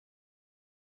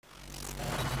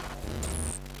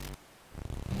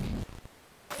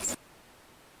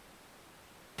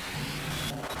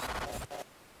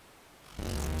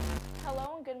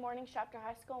morning, Shafter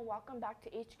High School, and welcome back to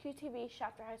Hqtv,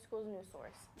 Shafter High School's news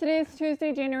source. Today is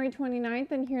Tuesday, January 29th,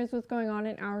 and here's what's going on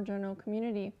in our general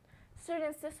community.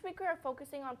 Students, this week we are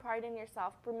focusing on pride in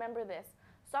yourself. Remember this.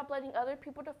 Stop letting other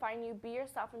people define you. Be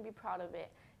yourself and be proud of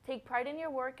it. Take pride in your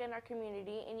work and our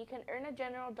community, and you can earn a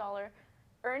general dollar.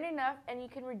 Earn enough, and you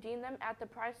can redeem them at the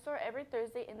prize store every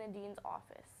Thursday in the dean's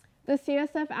office. The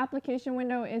CSF application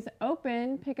window is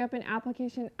open. Pick up an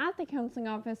application at the counseling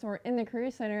office or in the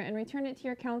Career Center and return it to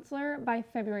your counselor by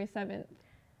February 7th.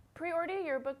 Pre-order your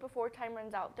yearbook before time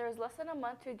runs out. There is less than a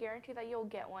month to guarantee that you'll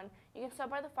get one. You can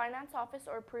stop by the finance office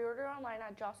or pre-order online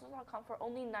at jostens.com for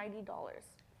only $90.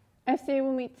 FCA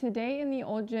will meet today in the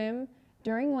old gym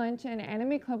during lunch, and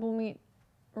Anime Club will meet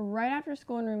right after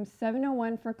school in room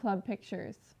 701 for club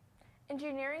pictures.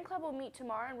 Engineering Club will meet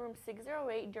tomorrow in room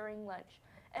 608 during lunch.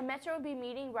 And Metro will be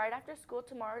meeting right after school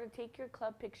tomorrow to take your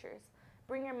club pictures.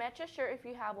 Bring your Metro shirt if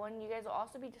you have one. You guys will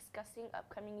also be discussing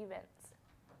upcoming events.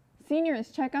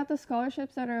 Seniors, check out the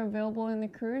scholarships that are available in the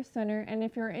Career Center, and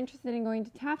if you're interested in going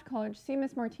to Taft College, see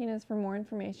Ms. Martinez for more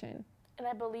information. And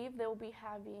I believe they will be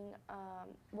having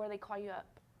where they call you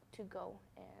up to go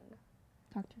and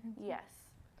talk to her. Yes.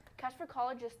 Cash for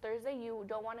College is Thursday. You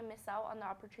don't want to miss out on the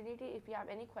opportunity. If you have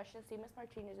any questions, see Ms.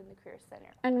 Martinez in the Career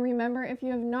Center. And remember, if you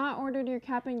have not ordered your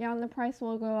cap and gown, the price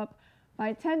will go up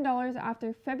by $10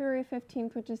 after February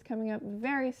 15th, which is coming up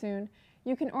very soon.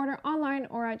 You can order online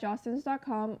or at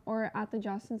jostens.com or at the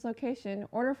Jostens location.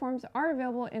 Order forms are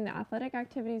available in the Athletic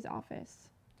Activities office.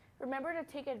 Remember to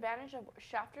take advantage of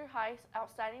Shafter High's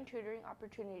outstanding tutoring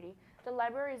opportunity. The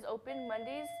library is open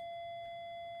Mondays,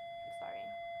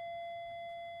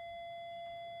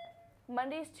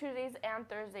 Tuesdays, and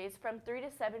Thursdays from 3 to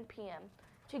 7 p.m.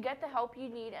 to get the help you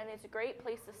need, and it's a great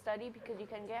place to study because you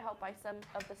can get help by some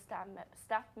of the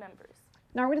staff members.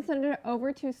 Now we're going to send it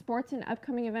over to sports and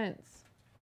upcoming events.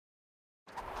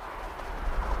 The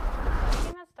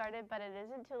game has started, but it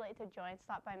isn't too late to join.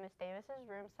 Stop by Miss Davis's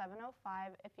room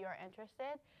 705 if you are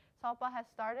interested. Softball has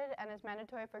started and is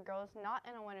mandatory for girls not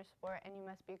in a winter sport, and you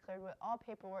must be cleared with all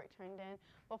paperwork turned in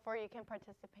before you can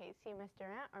participate. See Ms.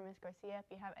 Durant or Ms. Garcia if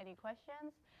you have any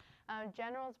questions.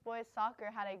 Generals boys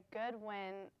soccer had a good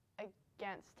win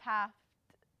against Taft,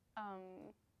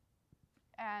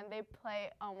 and they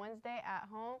play on Wednesday at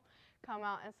home. Come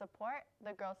out and support.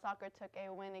 The girls soccer took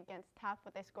a win against Taft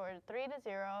with a score of 3-0,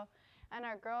 and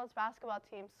our girls basketball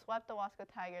team swept the Wasco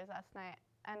Tigers last night,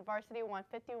 and varsity won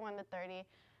 51-30.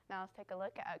 Now let's take a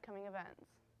look at upcoming events.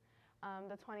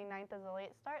 The 29th is a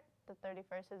late start. The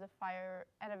 31st is a fire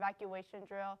and evacuation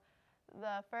drill.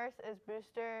 The 1st is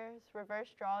Boosters Reverse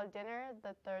Draw Dinner.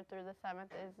 The 3rd through the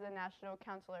 7th is the National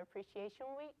Counselor Appreciation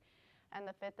Week. And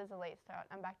the 5th is a late start.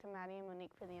 I'm back to Maddie and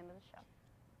Monique for the end of the show.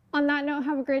 On that note,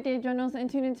 have a great day, Generals, and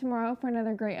tune in tomorrow for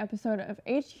another great episode of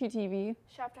Hqtv,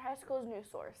 Shafter High School's news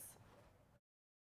source.